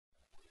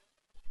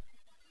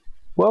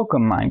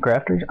Welcome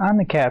Minecrafters, I'm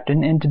the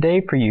Captain, and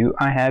today for you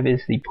I have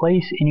is the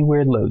Place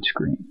Anywhere load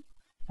screen.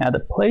 Now the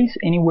Place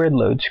Anywhere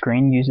load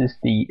screen uses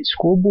the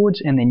scoreboards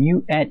and the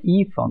new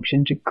 @e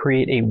function to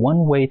create a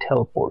one-way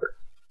teleporter.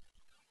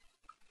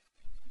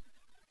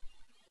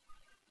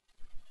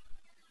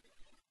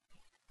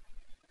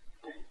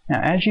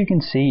 Now as you can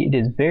see, it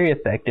is very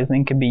effective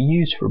and can be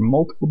used for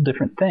multiple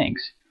different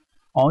things.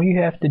 All you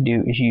have to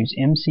do is use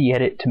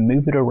MC-Edit to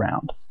move it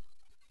around.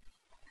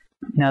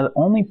 Now the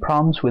only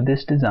problems with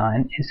this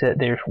design is that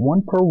there's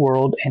one per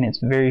world and it's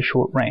very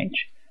short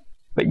range.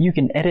 But you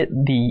can edit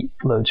the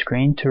load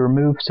screen to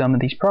remove some of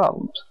these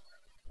problems.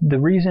 The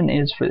reason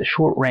is for the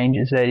short range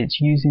is that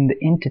it's using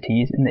the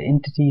entities, and the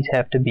entities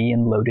have to be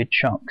in loaded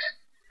chunks.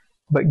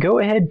 But go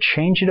ahead,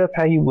 change it up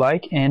how you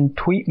like, and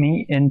tweet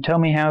me and tell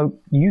me how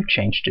you've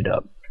changed it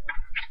up.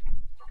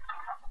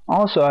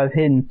 Also, I've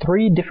hidden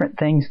 3 different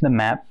things in the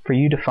map for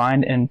you to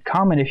find, and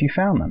comment if you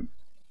found them.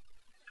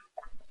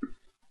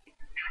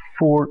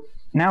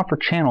 Now for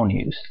channel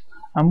news.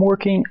 I'm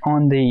working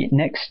on the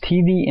next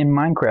TV in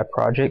Minecraft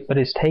project, but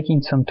it's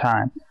taking some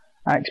time.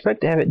 I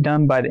expect to have it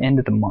done by the end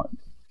of the month.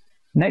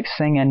 Next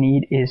thing I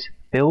need is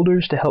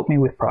builders to help me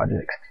with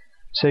projects.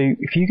 So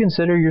if you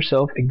consider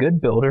yourself a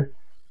good builder,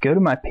 go to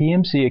my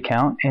PMC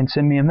account and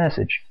send me a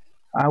message.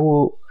 I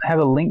will have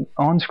a link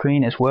on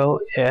screen as well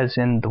as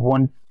in the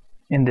one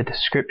in the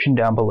description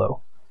down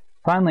below.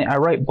 Finally, I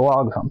write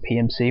blogs on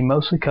PMC,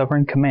 mostly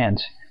covering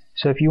commands.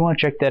 So if you want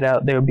to check that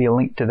out, there will be a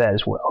link to that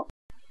as well.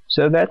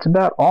 So that's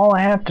about all I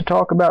have to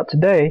talk about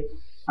today.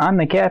 I'm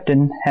the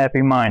Captain.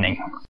 Happy mining.